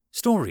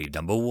Story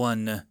number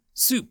 1,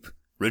 Soup,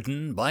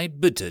 written by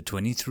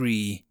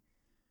Bitter23.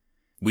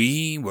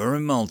 We were a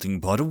melting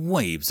pot of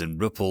waves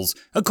and ripples,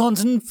 a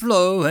constant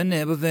flow and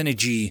ebb of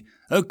energy,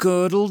 a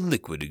curdled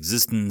liquid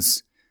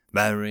existence,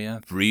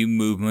 barrier-free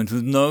movement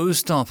with no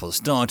stop or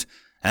start,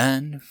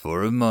 and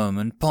for a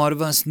moment part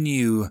of us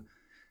knew.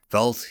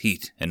 Felt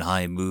heat in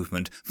high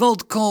movement,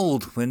 felt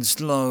cold when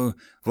slow.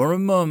 For a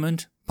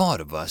moment, part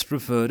of us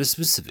preferred a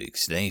specific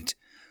state.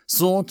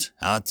 Sought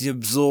out to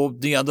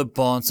absorb the other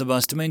parts of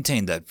us to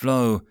maintain that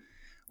flow.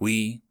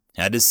 We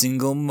had a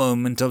single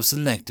moment of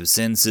selective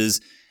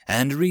senses,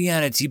 and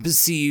reality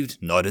perceived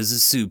not as a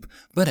soup,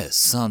 but as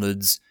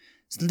solids,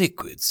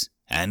 liquids,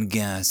 and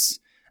gas,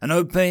 an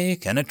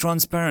opaque and a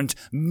transparent,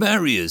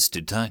 barriers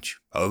to touch,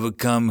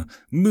 overcome,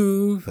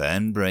 move,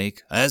 and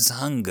break, as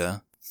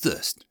hunger,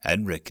 thirst,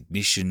 and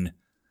recognition.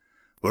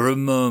 For a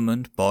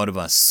moment, part of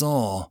us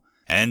saw,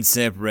 and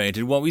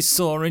separated what we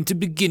saw into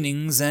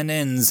beginnings and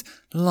ends,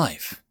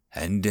 life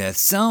and death,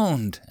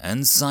 sound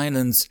and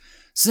silence,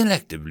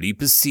 selectively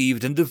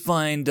perceived and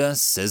defined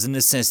us as a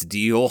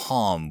necessity or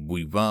harm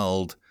we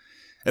willed,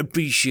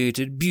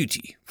 appreciated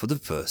beauty for the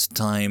first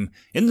time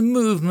in the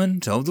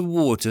movement of the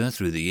water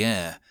through the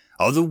air,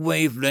 of the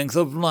wavelength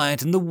of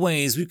light and the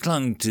ways we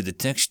clung to the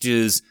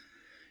textures.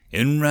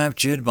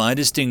 Enraptured by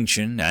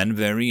distinction and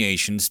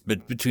variation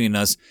split between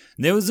us,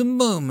 there was a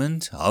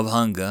moment of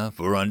hunger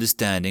for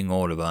understanding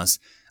all of us,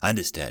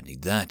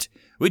 understanding that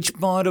which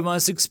part of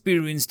us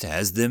experienced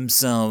as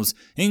themselves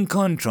in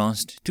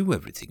contrast to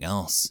everything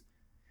else.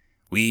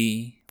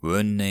 We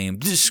were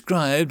named,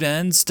 described,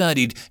 and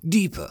studied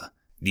deeper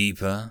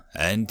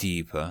and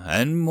deeper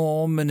and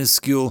more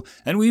minuscule,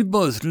 and we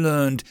both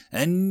learned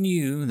and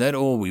knew that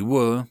all we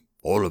were,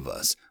 all of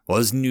us,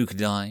 was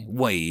nuclei,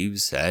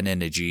 waves, and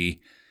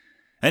energy.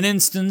 An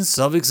instance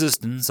of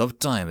existence, of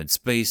time and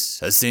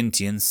space, a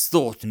sentience,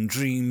 thought and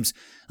dreams,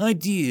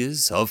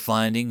 ideas of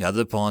finding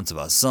other parts of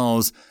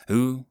ourselves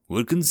who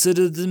would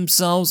consider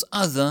themselves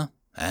other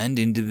and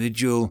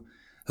individual,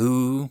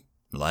 who,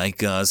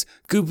 like us,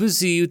 could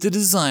perceive the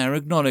desired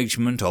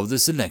acknowledgement of the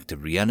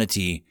selective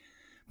reality,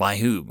 by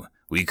whom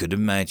we could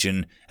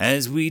imagine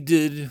as we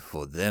did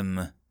for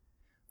them.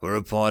 For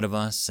a part of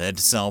us had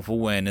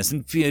self-awareness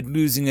and feared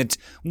losing it,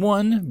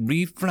 one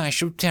brief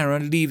flash of terror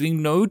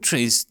leaving no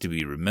trace to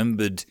be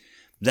remembered,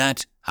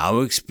 that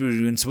our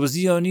experience was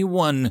the only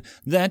one,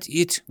 that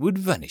it would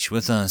vanish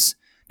with us,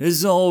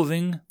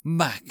 dissolving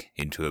back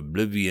into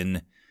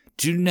oblivion,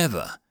 to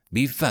never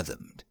be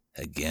fathomed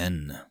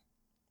again.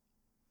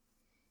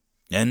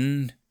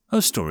 End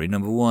of story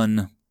number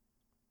 1.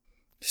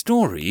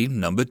 Story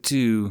number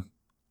 2.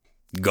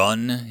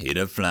 Gone in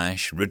a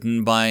Flash,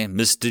 written by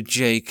Mr.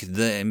 Jake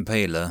the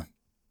Impaler.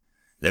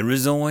 There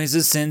is always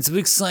a sense of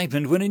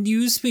excitement when a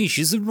new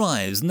species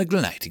arrives in the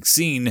galactic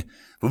scene.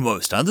 For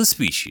most other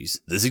species,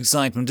 this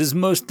excitement is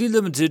mostly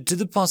limited to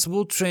the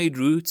possible trade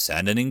routes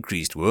and an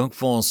increased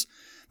workforce.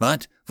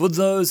 But for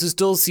those who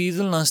still see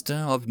the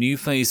luster of new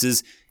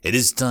faces, it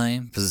is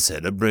time for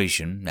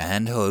celebration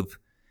and hope.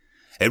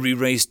 Every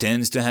race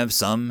tends to have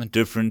some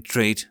different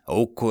trait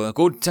or quirk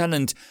or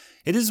talent.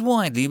 It is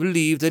widely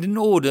believed that in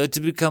order to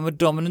become a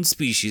dominant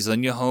species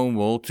on your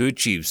homeworld to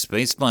achieve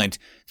spaceflight,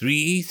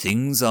 3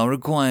 things are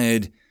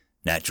required.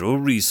 Natural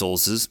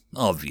resources,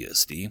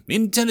 obviously,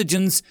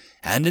 intelligence,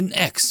 and an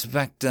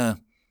X-factor.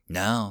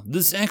 Now,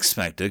 this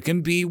X-factor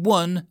can be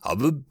one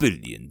of a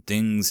billion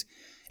things.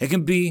 It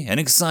can be as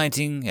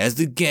exciting as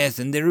the Geth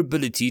and their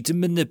ability to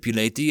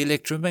manipulate the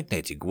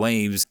electromagnetic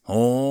waves,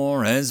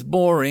 or as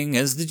boring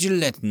as the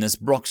gelatinous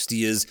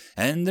Brocksteers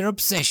and their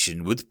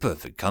obsession with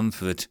perfect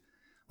comfort.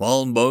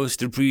 While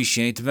most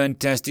appreciate the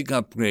fantastic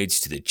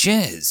upgrades to the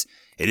chairs,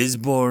 it is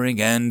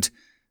boring and,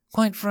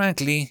 quite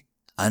frankly,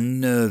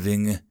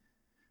 unnerving.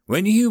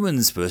 When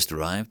humans first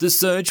arrived, the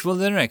search for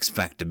their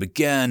X-Factor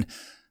began,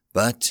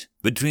 but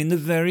between the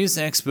various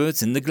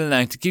experts in the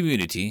galactic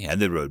community and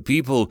the road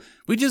people,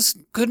 we just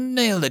couldn't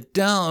nail it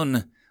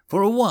down.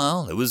 For a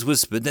while, it was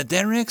whispered that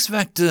their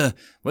X-Factor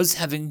was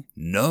having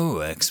no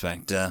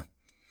X-Factor.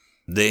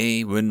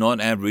 They were not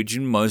average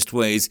in most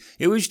ways.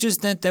 It was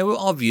just that there were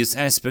obvious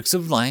aspects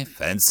of life,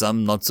 and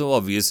some not so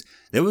obvious.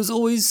 There was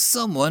always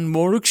someone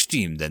more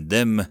extreme than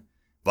them.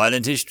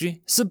 Violent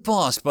history,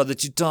 surpassed by the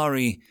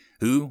Chitauri,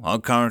 who are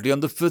currently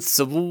on the 5th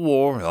Civil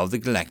War of the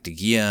galactic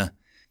year.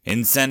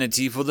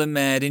 Insanity for the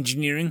mad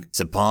engineering,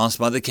 surpassed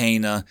by the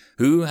Kana,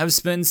 who have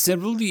spent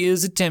several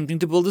years attempting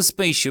to build a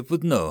spaceship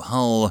with no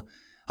hull.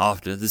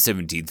 After the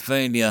 17th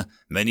failure,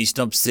 many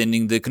stopped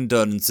sending their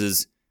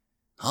condolences.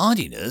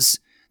 Hardiness?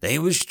 They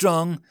were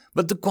strong,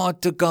 but the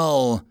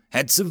Quattugal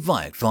had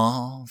survived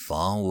far,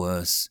 far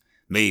worse.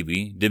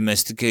 Maybe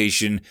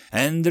domestication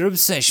and their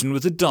obsession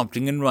with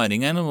adopting and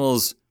riding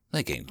animals.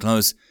 They came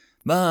close.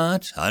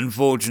 But,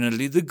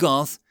 unfortunately, the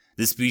Goth,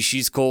 the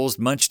species caused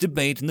much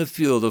debate in the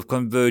field of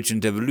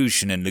convergent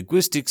evolution and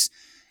linguistics,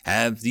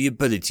 have the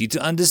ability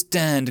to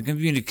understand and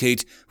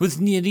communicate with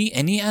nearly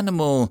any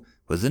animal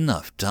with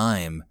enough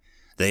time.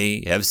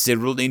 They have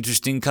several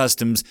interesting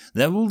customs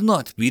that will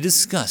not be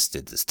discussed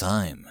at this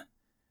time.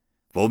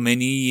 For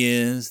many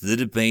years, the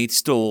debate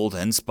stalled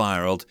and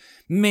spiraled,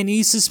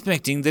 many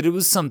suspecting that it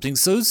was something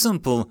so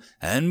simple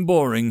and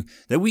boring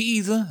that we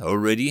either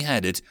already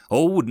had it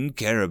or wouldn't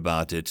care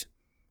about it.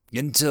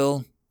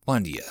 Until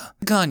one year,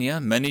 Kanya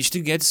managed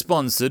to get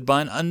sponsored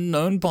by an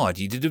unknown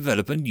party to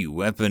develop a new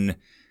weapon.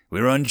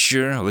 We're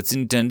unsure of its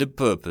intended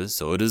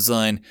purpose or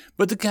design,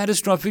 but the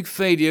catastrophic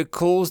failure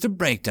caused a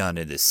breakdown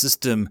in this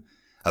system.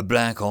 A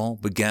black hole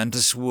began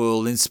to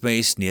swirl in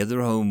space near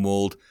their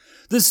homeworld.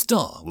 The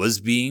star was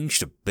being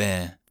stripped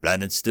bare,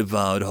 planets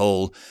devoured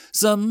whole.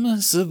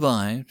 Some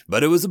survived,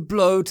 but it was a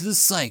blow to the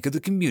psyche of the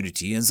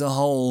community as a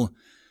whole.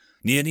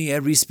 Nearly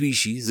every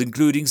species,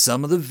 including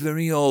some of the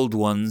very old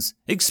ones,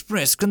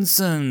 expressed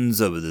concerns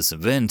over this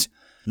event.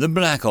 The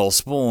black hole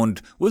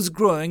spawned was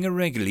growing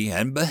irregularly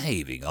and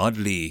behaving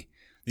oddly.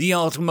 The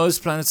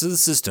outermost planet of the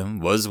system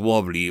was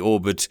wobbly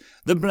orbit.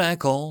 The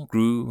black hole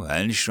grew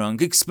and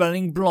shrunk,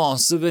 expelling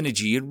blasts of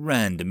energy at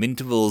random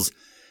intervals.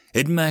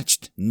 It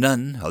matched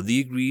none of the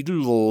agreed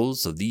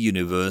laws of the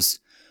universe.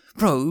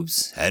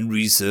 Probes and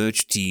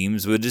research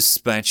teams were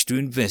dispatched to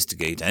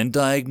investigate and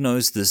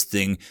diagnose this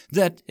thing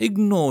that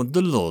ignored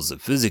the laws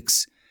of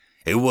physics.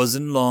 It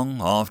wasn't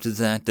long after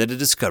that a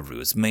discovery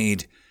was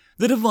made.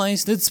 The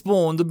device that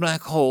spawned the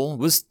black hole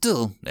was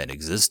still in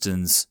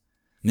existence.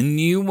 A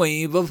new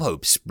wave of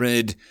hope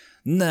spread.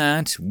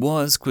 That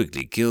was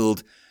quickly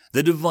killed.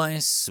 The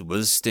device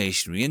was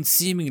stationary and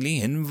seemingly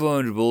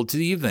invulnerable to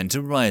the event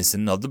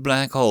horizon of the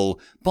black hole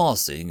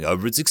passing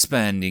over its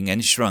expanding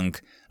and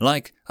shrunk,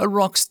 like a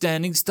rock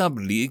standing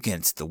stubbornly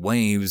against the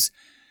waves.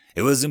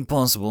 It was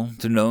impossible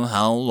to know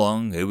how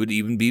long it would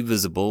even be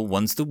visible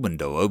once the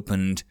window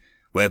opened.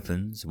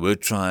 Weapons were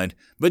tried,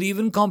 but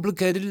even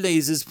complicated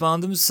lasers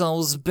found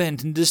themselves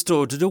bent and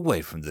distorted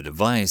away from the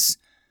device.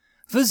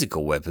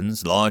 Physical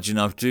weapons large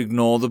enough to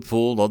ignore the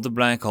pull of the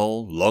black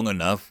hole long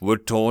enough were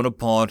torn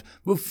apart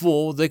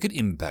before they could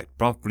impact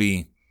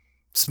properly.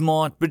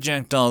 Smart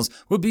projectiles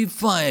would be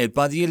fired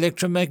by the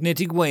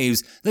electromagnetic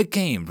waves that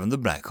came from the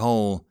black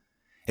hole.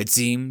 It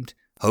seemed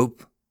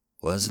hope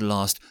was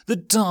lost. The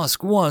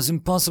task was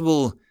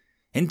impossible.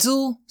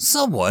 Until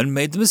someone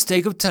made the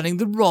mistake of telling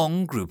the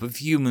wrong group of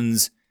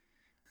humans.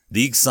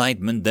 The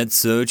excitement that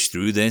surged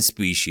through their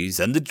species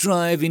and the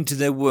drive into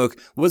their work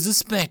was a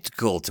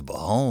spectacle to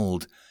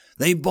behold.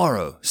 They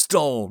borrowed,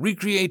 stole,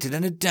 recreated,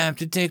 and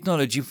adapted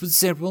technology for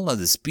several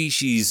other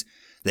species.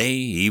 They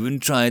even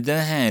tried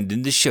their hand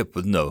in the ship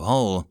with no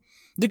hull.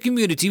 The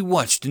community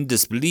watched in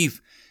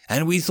disbelief,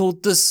 and we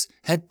thought this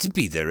had to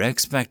be their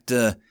X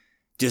Factor.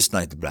 Just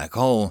like the black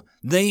hole,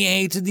 they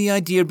hated the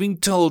idea of being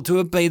told to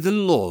obey the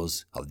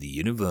laws of the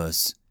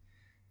universe.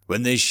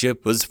 When their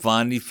ship was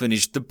finally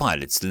finished, the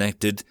pilot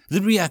selected.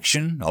 The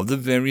reaction of the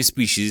various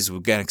species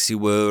of galaxy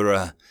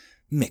were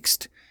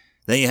mixed.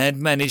 They had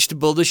managed to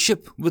build a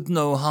ship with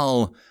no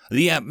hull,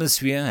 the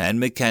atmosphere and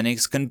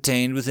mechanics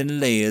contained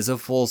within layers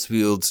of force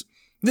fields.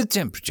 The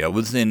temperature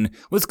within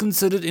was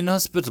considered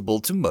inhospitable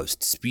to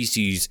most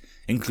species,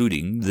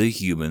 including the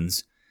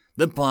humans.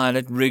 The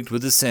pilot rigged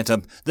with a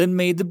setup that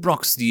made the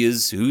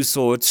Broxtiers who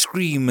saw it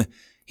scream.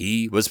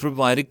 He was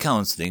provided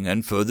counseling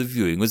and further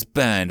viewing was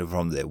banned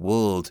from their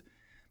world.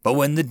 But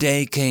when the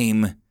day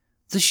came,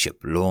 the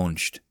ship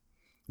launched.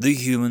 The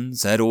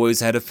humans had always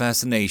had a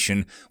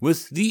fascination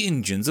with the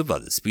engines of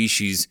other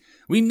species.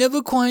 We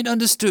never quite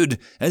understood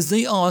as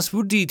they asked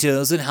for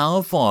details and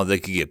how far they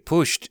could get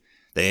pushed.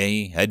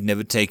 They had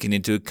never taken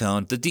into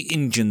account that the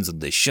engines of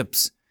their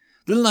ships,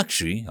 the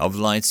luxury of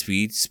light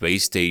speed,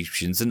 space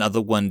stations, and other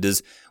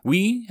wonders,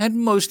 we had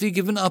mostly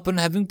given up on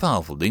having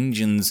powerful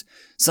engines.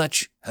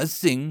 Such a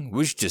thing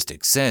was just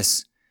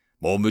excess.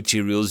 More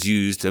materials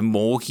used and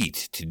more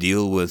heat to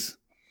deal with.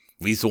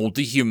 We thought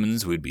the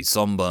humans would be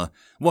somber,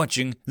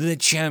 watching their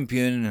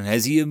champion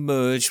as he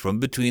emerged from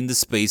between the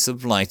space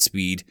of light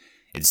speed.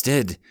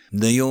 Instead,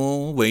 they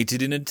all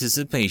waited in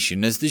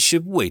anticipation as the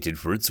ship waited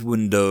for its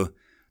window.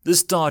 The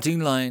starting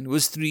line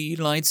was 3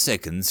 light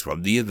seconds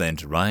from the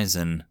event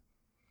horizon.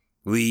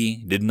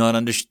 We did not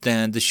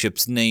understand the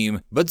ship's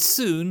name, but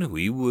soon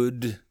we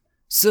would.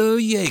 Sir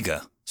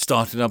Jaeger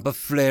started up a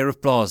flare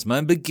of plasma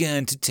and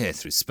began to tear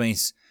through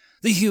space.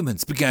 The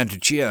humans began to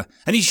cheer,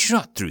 and he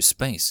shot through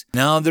space.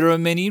 Now there are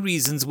many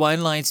reasons why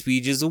light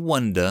speed is a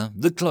wonder,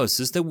 the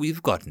closest that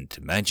we've gotten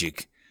to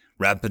magic.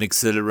 Rapid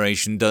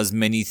acceleration does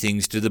many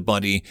things to the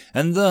body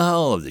and the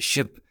hull of the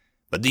ship,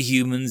 but the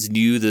humans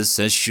knew this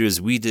as sure as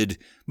we did,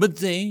 but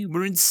they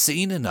were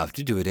insane enough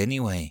to do it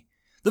anyway.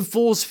 The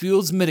force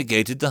fields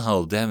mitigated the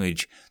hull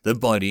damage, the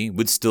body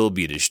would still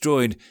be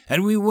destroyed,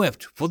 and we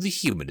wept for the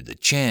human in the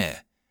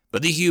chair.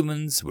 But the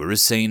humans were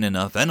sane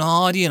enough and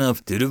hardy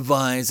enough to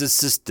devise a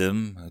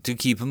system to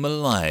keep him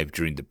alive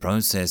during the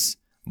process.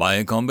 By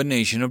a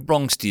combination of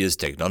Broxtier's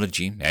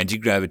technology,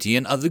 anti-gravity,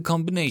 and other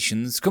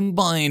combinations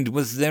combined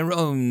with their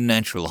own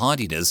natural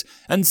hardiness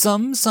and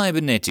some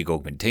cybernetic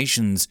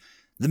augmentations,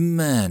 the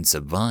man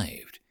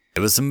survived.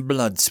 There was some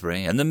blood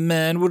spray, and the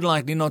man would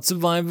likely not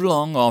survive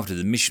long after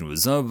the mission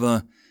was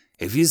over,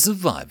 if he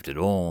survived at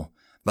all.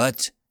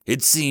 But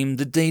it seemed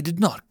that they did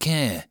not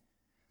care.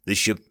 The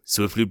ship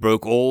swiftly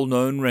broke all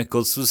known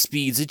records for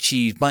speeds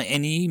achieved by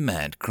any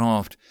manned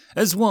craft,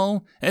 as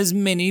well as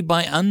many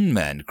by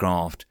unmanned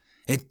craft.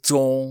 It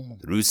tore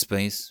through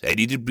space,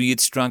 any debris it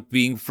struck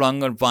being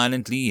flung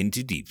violently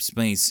into deep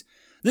space.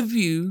 The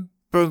view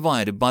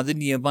provided by the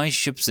nearby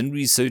ships and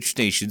research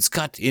stations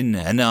cut in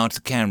and out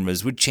the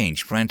cameras would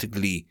change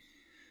frantically.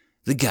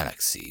 The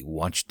galaxy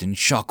watched in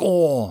shock,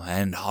 awe,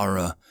 and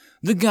horror.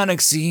 The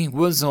galaxy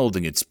was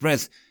holding its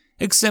breath,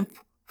 except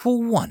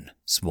for one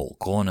small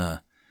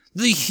corner.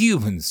 The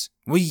humans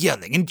were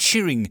yelling and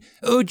cheering,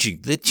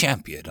 urging their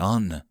champion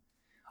on.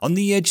 On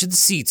the edge of the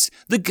seats,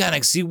 the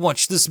galaxy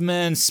watched this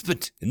man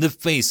spit in the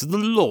face of the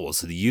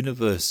laws of the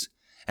universe.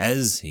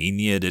 As he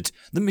neared it,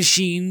 the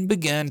machine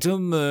began to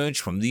emerge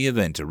from the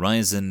event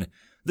horizon.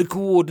 The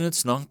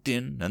coordinates locked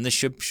in, and the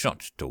ship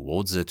shot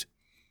towards it.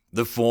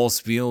 The force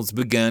fields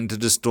began to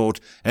distort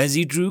as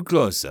he drew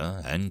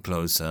closer and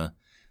closer,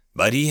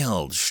 but he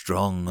held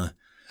strong.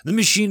 The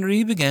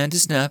machinery began to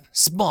snap,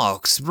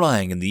 sparks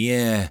flying in the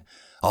air,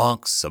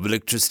 arcs of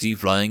electricity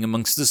flying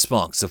amongst the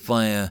sparks of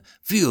fire,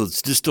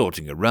 fields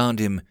distorting around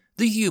him.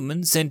 The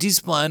human sent his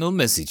final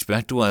message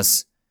back to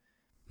us.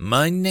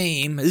 "My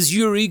name is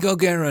Yuri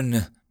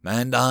Gagarin,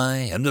 and I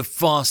am the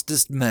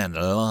fastest man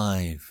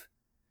alive."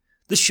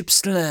 The ship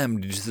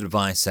slammed into the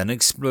device and an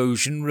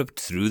explosion ripped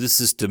through the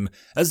system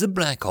as the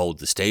black hole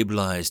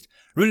destabilized,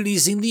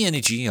 releasing the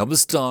energy of a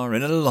star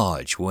in a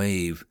large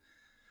wave.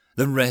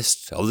 The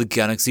rest of the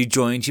galaxy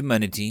joined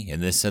humanity in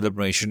this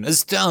celebration,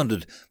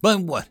 astounded by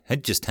what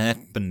had just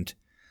happened.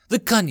 The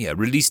Kanya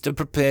released a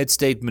prepared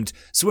statement,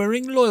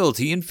 swearing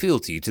loyalty and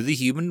fealty to the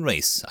human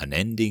race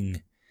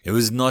unending. It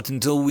was not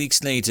until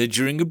weeks later,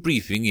 during a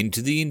briefing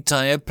into the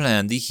entire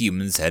plan the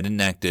humans had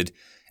enacted,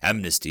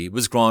 amnesty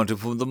was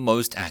granted for the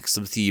most acts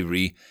of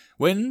thievery,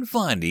 when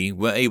finally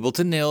were able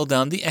to nail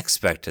down the X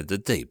Factor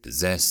that they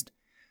possessed.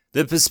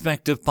 The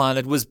prospective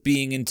pilot was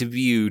being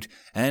interviewed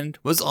and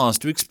was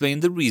asked to explain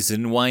the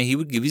reason why he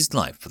would give his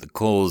life for the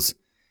cause.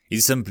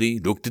 He simply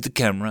looked at the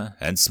camera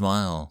and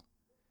smiled.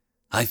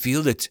 "I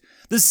feel it.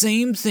 The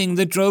same thing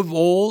that drove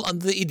all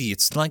other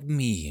idiots like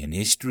me in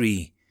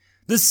history.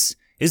 This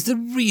is the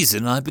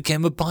reason I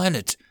became a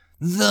pilot.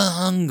 The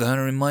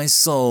hunger in my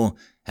soul,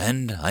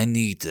 and I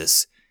need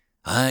this.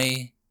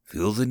 I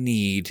feel the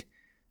need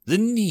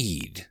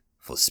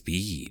for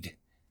speed."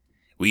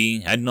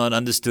 We had not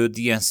understood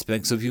the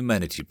aspects of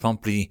humanity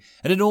properly,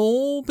 and it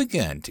all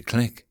began to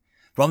click.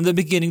 From the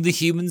beginning, the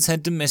humans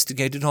had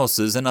domesticated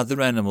horses and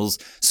other animals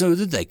so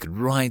that they could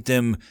ride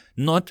them,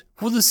 not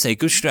for the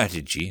sake of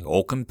strategy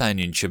or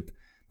companionship,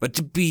 but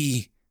to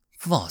be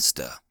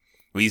faster.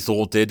 We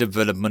thought their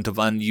development of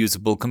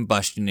unusable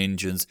combustion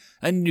engines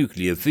and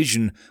nuclear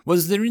fission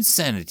was their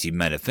insanity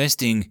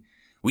manifesting.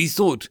 We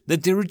thought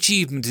that their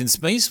achievement in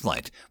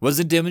spaceflight was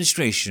a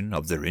demonstration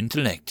of their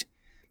intellect.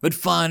 But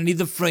finally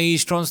the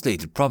phrase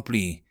translated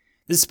properly: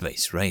 the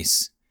space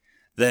race.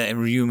 The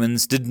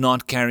humans did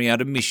not carry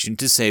out a mission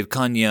to save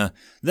Kanya.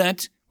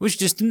 That was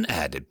just an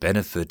added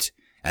benefit,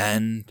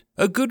 and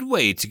a good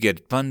way to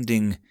get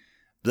funding.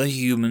 The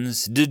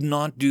humans did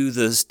not do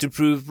this to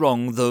prove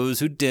wrong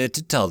those who dared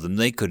to tell them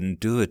they couldn't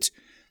do it.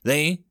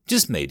 They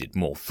just made it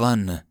more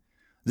fun.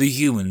 The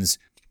humans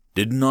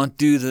did not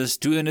do this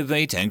to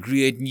innovate and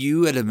create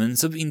new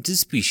elements of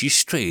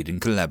interspecies trade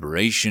and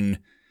collaboration.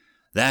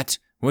 That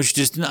was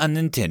just an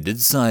unintended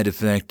side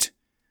effect.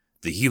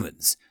 The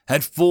humans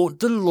had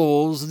fought the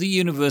laws of the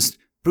universe,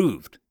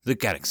 proved the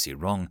galaxy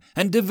wrong,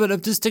 and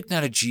developed this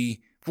technology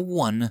for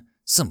one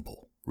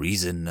simple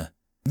reason.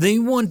 They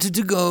wanted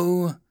to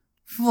go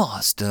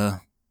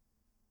faster.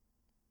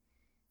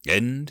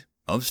 End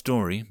of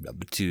story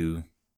number 2.